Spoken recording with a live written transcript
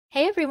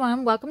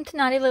everyone, welcome to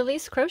Naughty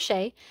Lily's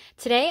Crochet.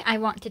 Today I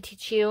want to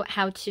teach you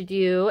how to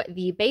do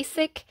the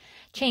basic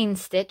chain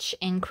stitch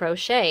in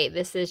crochet.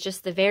 This is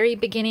just the very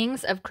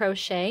beginnings of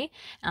crochet.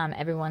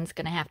 Everyone's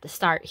going to have to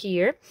start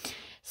here.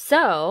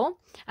 So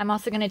I'm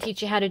also going to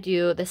teach you how to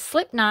do the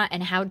slip knot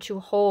and how to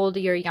hold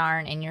your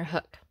yarn in your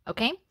hook.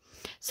 Okay,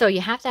 so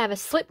you have to have a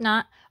slip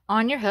knot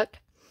on your hook.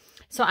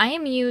 So I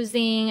am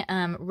using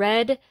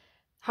Red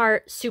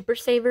Heart Super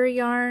Saver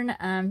yarn.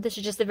 This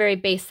is just a very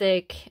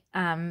basic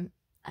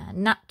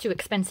not too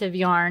expensive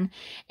yarn,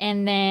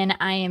 and then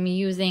I am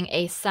using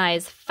a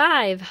size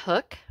 5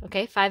 hook,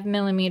 okay,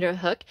 5mm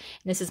hook.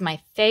 And this is my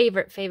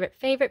favorite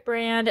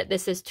brand.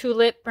 This is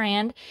Tulip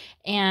brand,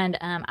 and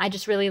I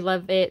just really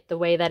love it, the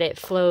way that it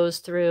flows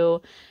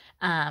through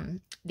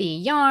the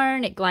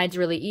yarn. It glides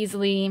really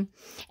easily,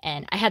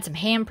 and I had some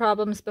hand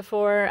problems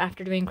before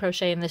after doing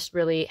crochet, and this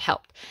really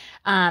helped.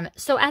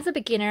 So as a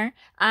beginner,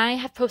 I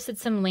have posted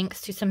some links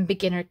to some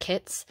beginner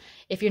kits.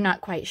 If you're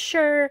not quite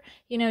sure,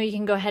 you know, you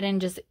can go ahead and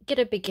just get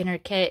a beginner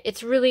kit.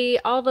 It's really,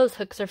 all those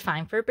hooks are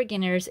fine for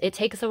beginners. It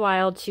takes a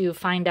while to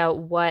find out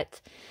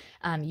what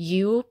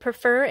you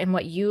prefer and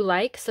what you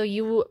like, so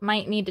you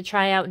might need to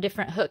try out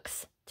different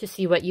hooks to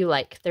see what you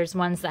like. There's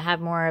ones that have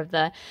more of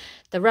the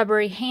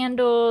rubbery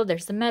handle,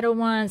 there's the metal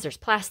ones, there's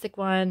plastic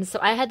ones. So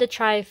I had to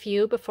try a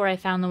few before I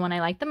found the one I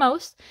liked the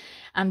most.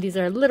 These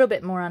are a little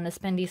bit more on the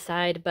spendy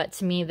side, but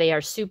to me they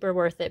are super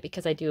worth it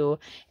because I do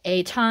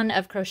a ton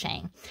of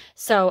crocheting.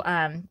 So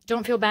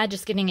don't feel bad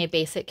just getting a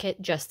basic kit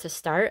just to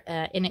start.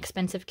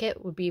 Inexpensive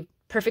kit would be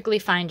perfectly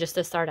fine just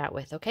to start out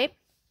with, okay?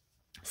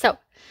 So I'm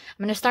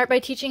going to start by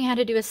teaching you how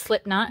to do a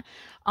slip knot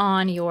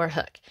on your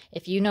hook.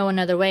 If you know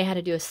another way how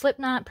to do a slip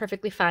knot,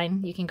 perfectly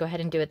fine. You can go ahead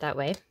and do it that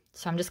way.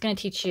 So I'm just going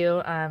to teach you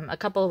a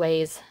couple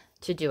ways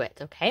to do it,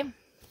 okay?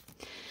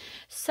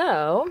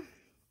 So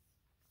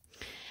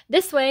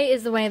this way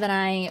is the way that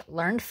I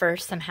learned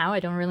first somehow. I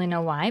don't really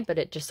know why, but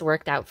it just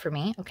worked out for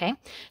me, okay?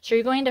 So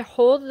you're going to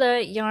hold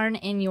the yarn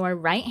in your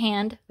right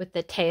hand with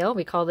the tail.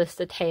 We call this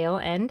the tail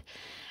end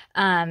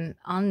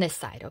on this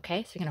side,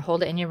 okay? So you're going to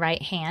hold it in your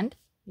right hand.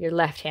 Your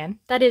left hand.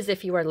 That is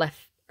if you are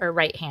left or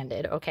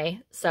right-handed, okay?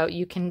 So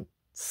you can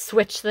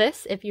switch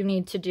this if you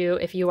need to do,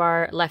 if you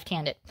are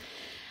left-handed.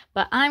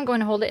 But I'm going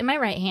to hold it in my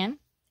right hand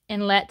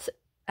and let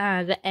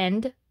the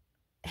end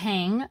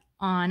hang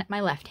on my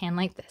left hand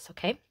like this,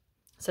 okay?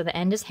 So the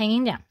end is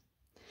hanging down.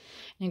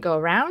 And go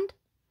around.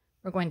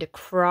 We're going to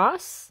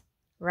cross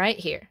right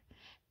here.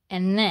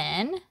 And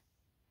then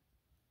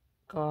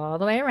go all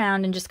the way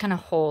around and just kind of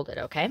hold it,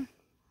 okay?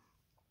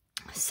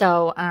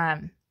 So,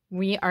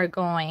 we are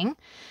going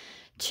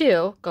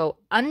to go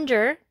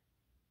under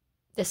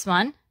this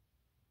one,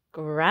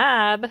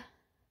 grab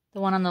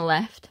the one on the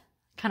left,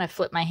 kind of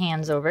flip my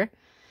hands over,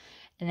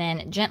 and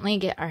then gently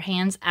get our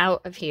hands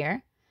out of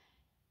here.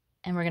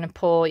 And we're going to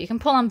pull. You can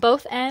pull on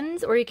both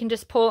ends, or you can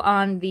just pull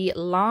on the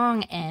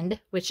long end,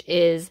 which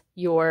is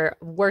your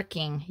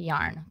working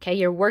yarn. Okay,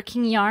 your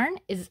working yarn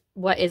is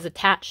what is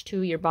attached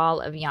to your ball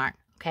of yarn.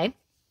 Okay,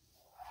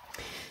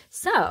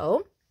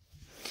 so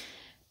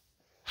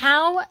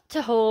how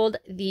to hold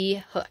the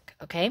hook,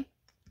 okay?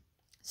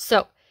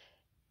 So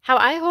how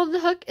I hold the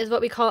hook is what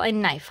we call a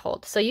knife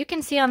hold. So you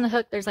can see on the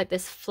hook there's like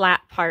this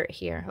flat part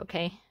here,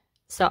 okay?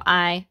 So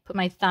I put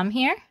my thumb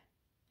here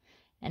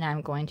and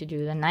I'm going to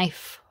do the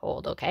knife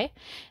hold, okay?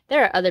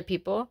 There are other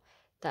people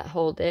that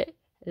hold it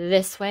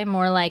this way,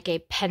 more like a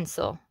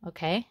pencil,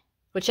 okay?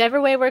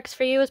 Whichever way works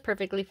for you is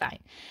perfectly fine.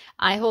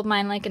 I hold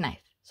mine like a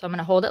knife. So I'm going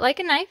to hold it like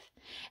a knife,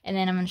 and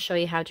then I'm going to show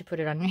you how to put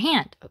it on your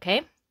hand,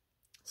 okay?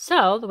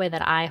 So the way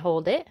that I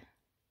hold it,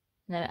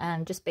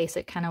 the just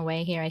basic kind of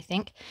way here, I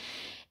think,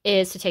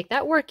 is to take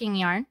that working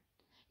yarn.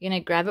 You're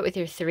going to grab it with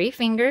your 3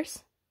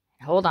 fingers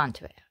and hold on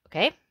to it,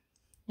 okay?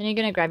 Then you're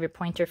going to grab your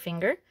pointer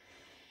finger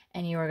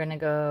and you are going to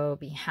go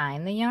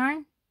behind the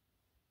yarn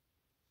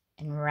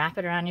and wrap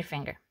it around your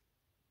finger.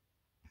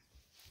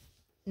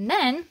 And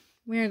then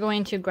we're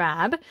going to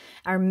grab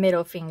our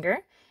middle finger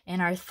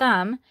and our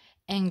thumb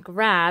and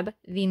grab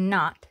the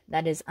knot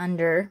that is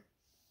under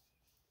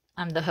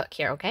the hook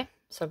here, okay?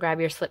 So grab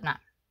your slip knot.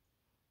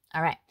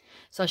 All right,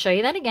 so I'll show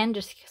you that again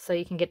just so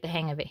you can get the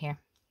hang of it here.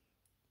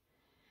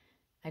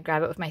 I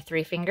grab it with my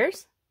 3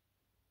 fingers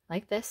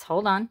like this.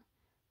 Hold on.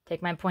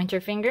 Take my pointer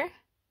finger,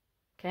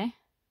 okay?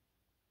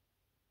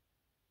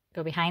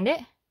 Go behind it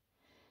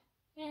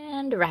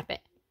and wrap it.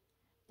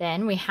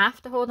 Then we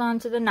have to hold on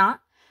to the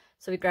knot.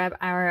 So we grab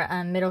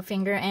our middle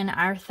finger and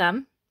our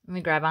thumb and we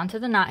grab onto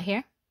the knot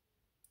here,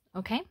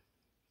 okay?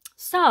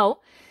 So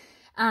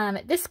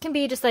this can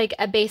be just like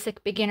a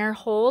basic beginner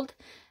hold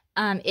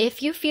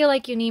if you feel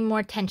like you need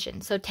more tension.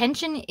 So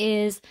tension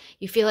is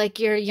you feel like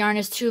your yarn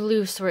is too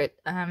loose, or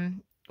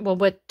well,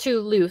 with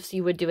too loose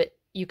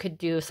you could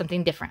do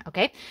something different,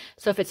 okay?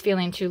 So if it's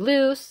feeling too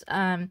loose,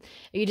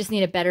 you just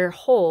need a better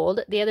hold.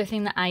 The other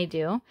thing that I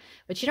do,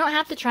 which you don't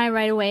have to try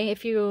right away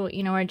if you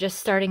are just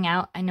starting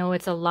out. I know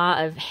it's a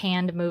lot of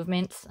hand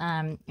movements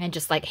and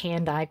just like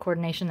hand-eye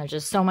coordination. There's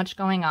just so much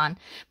going on.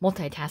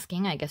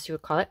 Multitasking, I guess you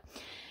would call it.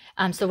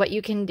 So what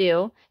you can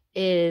do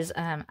is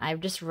I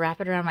just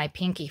wrap it around my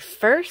pinky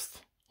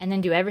first and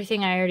then do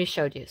everything I already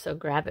showed you. So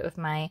grab it with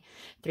my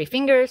 3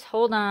 fingers,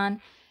 hold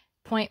on,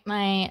 point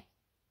my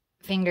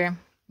finger,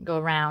 go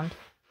around,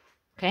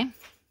 okay?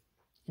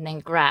 And then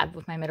grab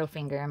with my middle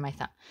finger and my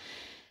thumb.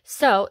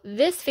 So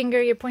this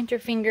finger, your pointer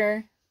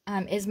finger,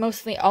 is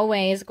mostly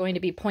always going to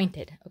be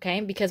pointed, okay?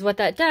 Because what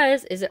that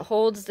does is it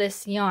holds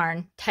this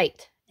yarn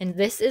tight. And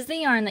this is the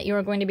yarn that you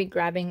are going to be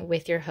grabbing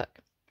with your hook,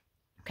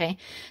 okay?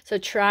 So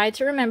try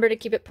to remember to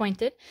keep it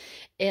pointed.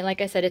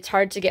 Like I said, it's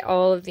hard to get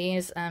all of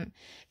these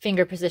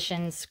finger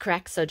positions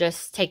correct, so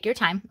just take your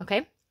time,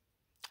 okay?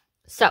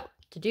 So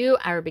to do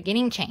our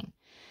beginning chain,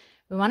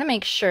 we want to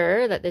make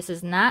sure that this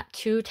is not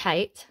too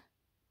tight,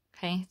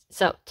 okay?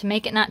 So to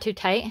make it not too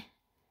tight,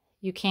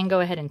 you can go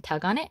ahead and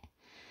tug on it.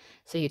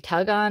 So you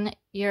tug on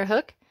your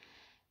hook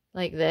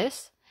like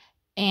this,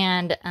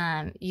 and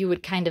you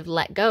would kind of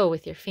let go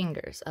with your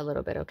fingers a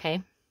little bit,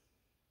 okay?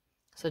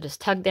 So just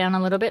tug down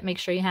a little bit, make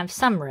sure you have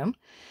some room.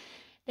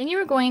 Then you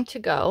are going to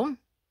go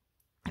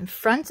in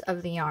front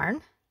of the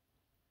yarn,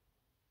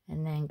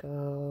 and then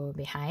go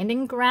behind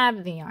and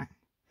grab the yarn,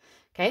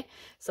 okay?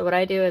 So what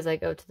I do is I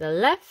go to the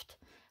left,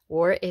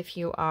 or if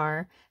you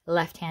are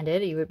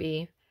left-handed, you would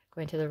be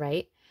going to the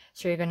right.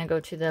 So you're going to go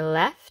to the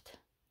left,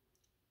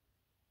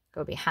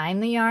 go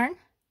behind the yarn,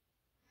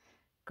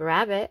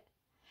 grab it,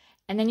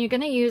 and then you're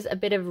going to use a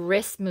bit of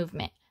wrist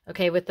movement,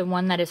 okay, with the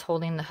one that is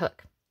holding the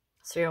hook.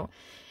 So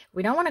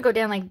we don't want to go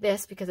down like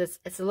this because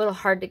it's a little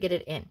hard to get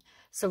it in.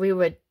 So we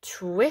would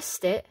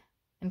twist it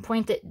and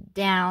point it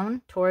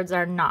down towards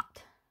our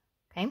knot,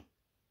 okay?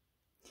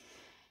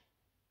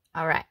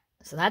 All right,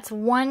 so that's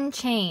one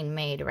chain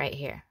made right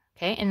here,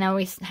 okay? And now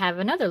we have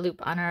another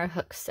loop on our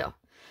hook still.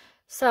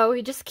 So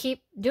we just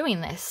keep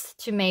doing this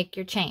to make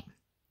your chain.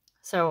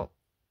 So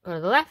go to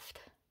the left,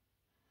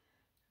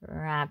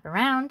 wrap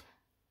around,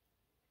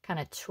 kind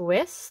of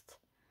twist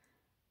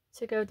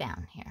to go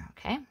down here,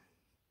 okay?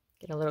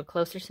 Get a little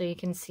closer so you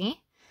can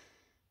see.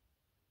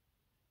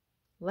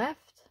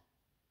 Left,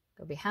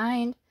 go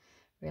behind.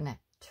 We're going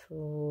to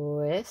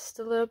twist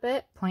a little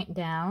bit, point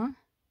down,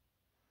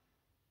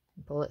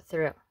 and pull it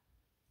through.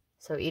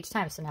 So each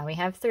time, so now we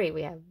have 3.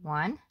 We have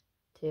 1,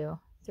 2,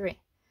 3.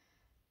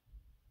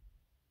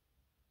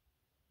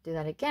 Do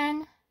that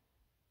again.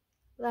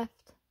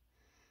 Left,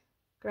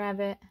 grab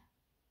it,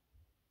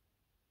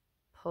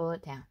 pull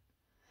it down.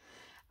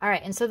 All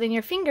right, and so then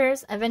your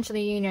fingers,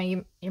 eventually,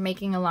 you're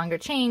making a longer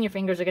chain. Your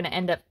fingers are going to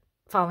end up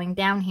falling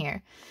down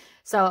here.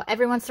 So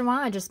every once in a while,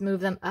 I just move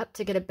them up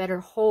to get a better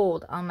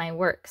hold on my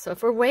work. So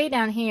if we're way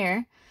down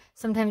here,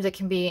 sometimes it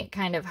can be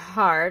kind of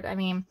hard. I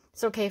mean,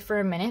 it's okay for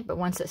a minute, but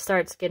once it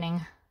starts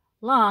getting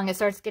long, it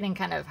starts getting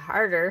kind of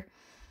harder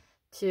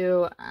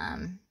to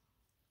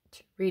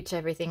reach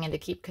everything and to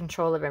keep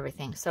control of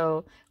everything.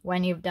 So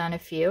when you've done a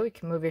few, you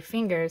can move your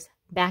fingers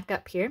back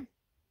up here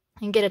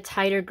and get a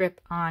tighter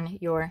grip on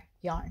your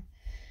yarn.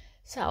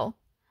 So I'll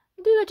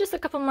do that just a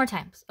couple more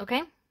times, okay?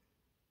 How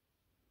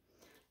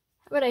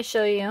about I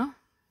show you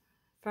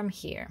from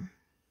here?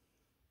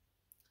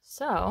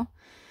 So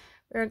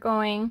we're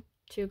going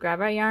to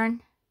grab our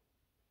yarn,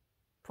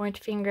 point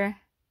finger,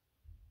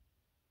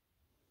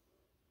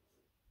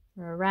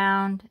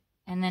 around,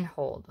 and then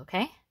hold,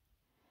 okay?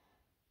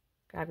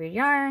 Grab your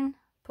yarn,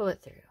 pull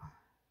it through.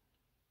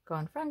 Go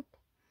in front,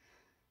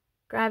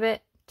 grab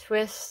it,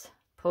 twist,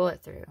 pull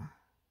it through.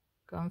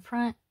 Go in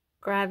front,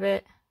 grab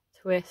it,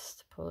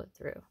 twist, pull it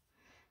through.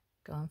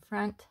 Go in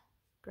front,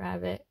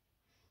 grab it,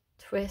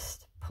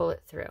 twist, pull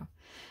it through.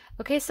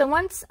 Okay, so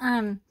once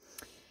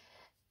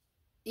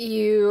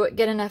you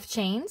get enough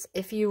chains,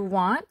 if you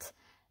want,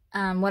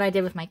 what I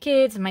did with my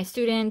kids and my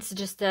students,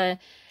 just to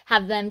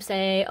have them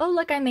say, oh,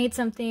 look, I made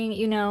something,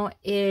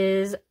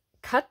 is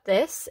cut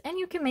this, and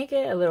you can make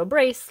it a little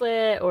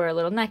bracelet or a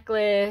little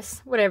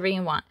necklace, whatever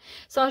you want.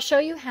 So I'll show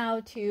you how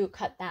to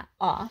cut that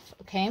off,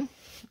 okay?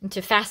 And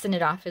to fasten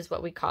it off is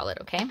what we call it,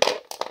 okay?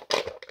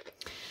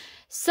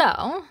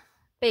 So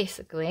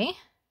basically,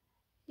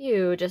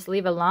 you just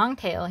leave a long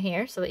tail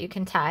here so that you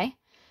can tie.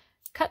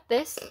 Cut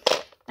this.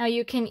 Now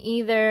you can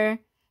either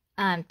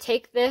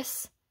take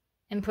this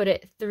and put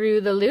it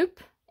through the loop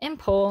and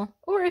pull,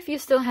 or if you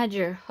still had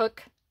your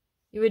hook,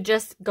 you would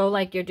just go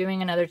like you're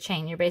doing another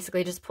chain. You're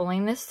basically just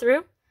pulling this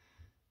through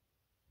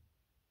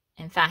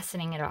and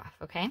fastening it off,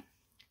 okay?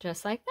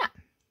 Just like that.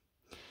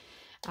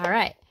 All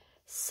right,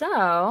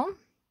 so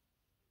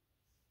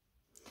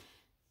you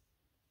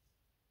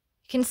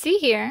can see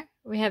here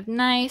we have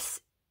nice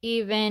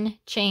even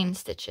chain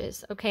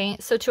stitches, okay?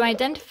 So to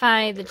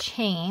identify the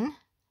chain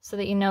so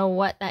that you know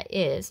what that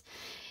is,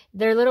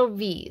 they're little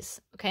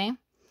V's, okay?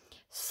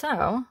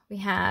 So we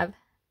have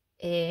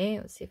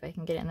let's see if I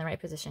can get it in the right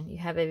position. You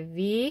have a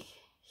V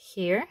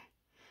here,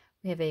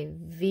 we have a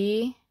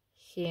V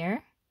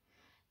here,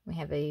 we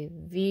have a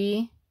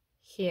V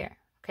here,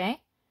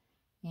 okay?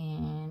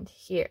 And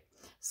here.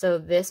 So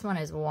this one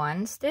is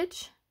 1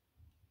 stitch,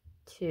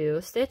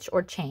 2 stitch,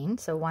 or chain.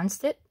 So 1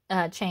 stitch,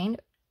 chain,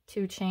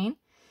 2 chain,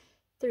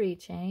 3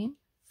 chain,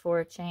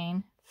 4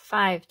 chain,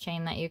 5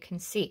 chain that you can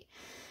see.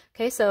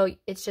 Okay, so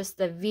it's just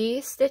the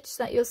V stitch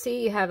that you'll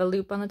see. You have a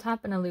loop on the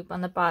top and a loop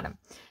on the bottom.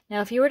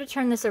 Now, if you were to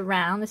turn this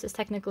around, this is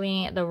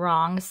technically the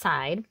wrong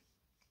side,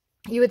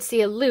 you would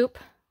see a loop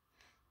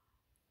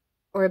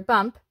or a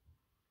bump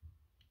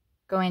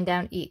going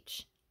down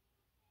each.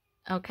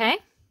 Okay?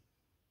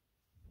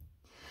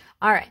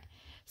 All right.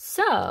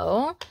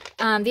 So,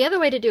 the other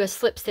way to do a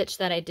slip stitch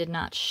that I did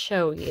not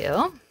show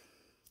you,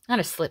 not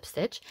a slip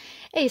stitch,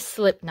 a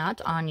slip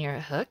knot on your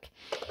hook,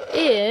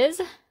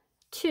 is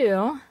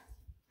to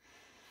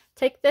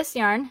take this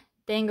yarn,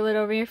 dangle it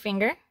over your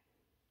finger,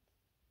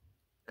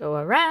 go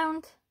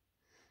around,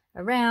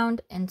 around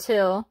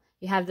until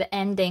you have the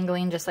end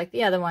dangling just like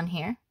the other one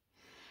here.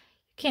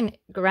 You can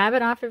grab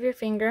it off of your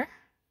finger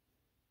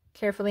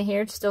carefully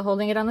here, still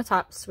holding it on the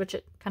top, switch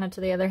it kind of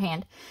to the other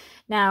hand.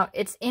 Now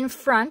it's in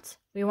front.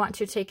 We want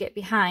to take it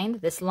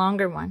behind, this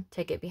longer one,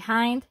 take it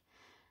behind,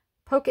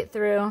 poke it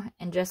through,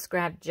 and just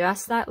grab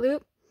just that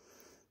loop,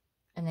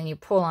 and then you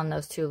pull on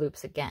those two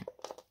loops again,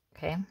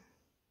 okay? And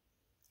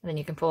then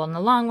you can pull on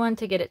the long one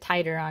to get it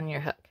tighter on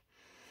your hook.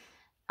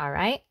 All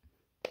right,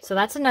 so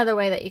that's another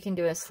way that you can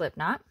do a slip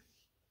knot.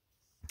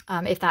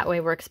 If that way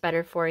works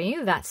better for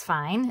you, that's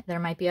fine. There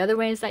might be other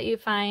ways that you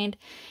find,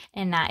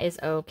 and that is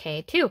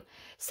okay too.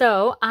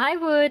 So I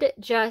would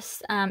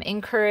just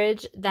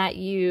encourage that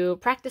you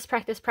practice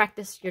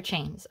your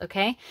chains,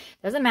 okay?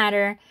 Doesn't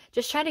matter.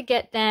 Just try to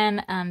get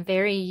them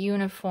very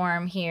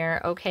uniform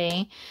here,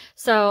 okay?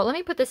 So let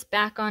me put this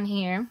back on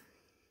here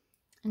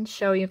and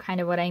show you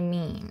kind of what I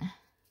mean.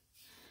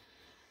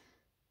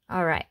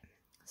 All right,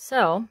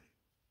 so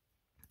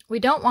we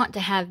don't want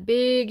to have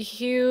big,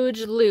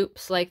 huge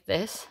loops like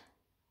this,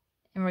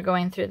 and we're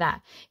going through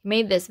that. You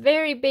made this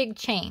very big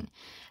chain.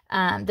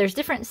 There's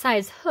different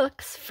size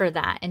hooks for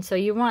that, and so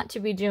you want to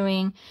be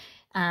doing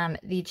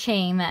the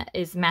chain that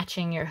is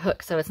matching your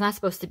hook. So it's not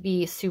supposed to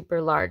be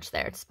super large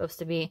there. It's supposed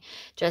to be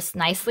just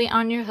nicely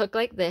on your hook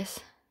like this,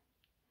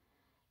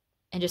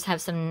 and just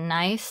have some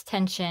nice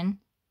tension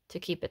to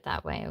keep it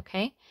that way,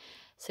 okay?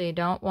 So you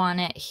don't want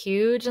it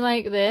huge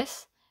like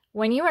this.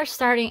 When you are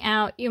starting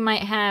out, you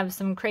might have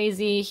some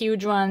crazy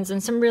huge ones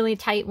and some really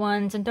tight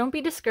ones, and don't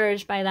be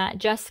discouraged by that.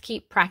 Just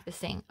keep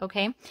practicing,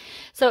 okay?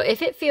 So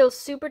if it feels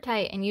super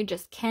tight and you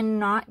just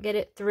cannot get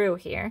it through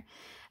here,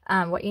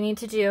 what you need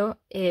to do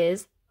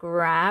is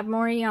grab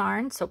more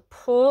yarn. So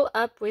pull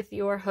up with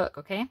your hook,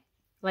 okay?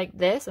 Like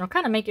this. It'll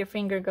kind of make your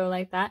finger go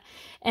like that.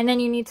 And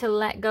then you need to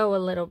let go a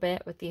little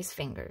bit with these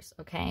fingers,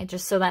 okay?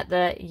 Just so that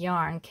the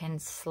yarn can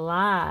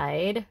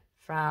slide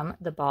from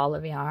the ball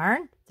of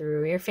yarn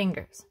through your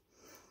fingers.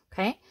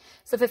 Okay,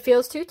 so if it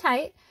feels too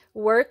tight,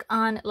 work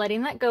on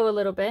letting that go a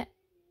little bit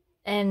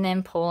and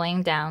then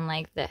pulling down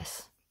like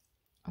this.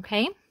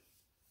 Okay,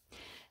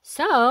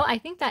 so I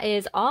think that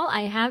is all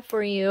I have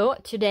for you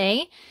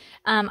today.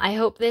 I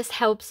hope this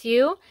helps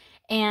you,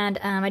 and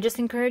I just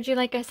encourage you,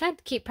 like I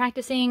said, keep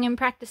practicing and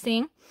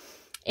practicing.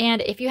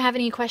 And if you have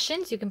any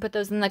questions, you can put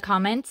those in the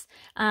comments.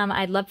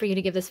 I'd love for you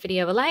to give this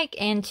video a like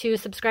and to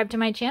subscribe to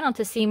my channel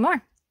to see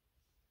more.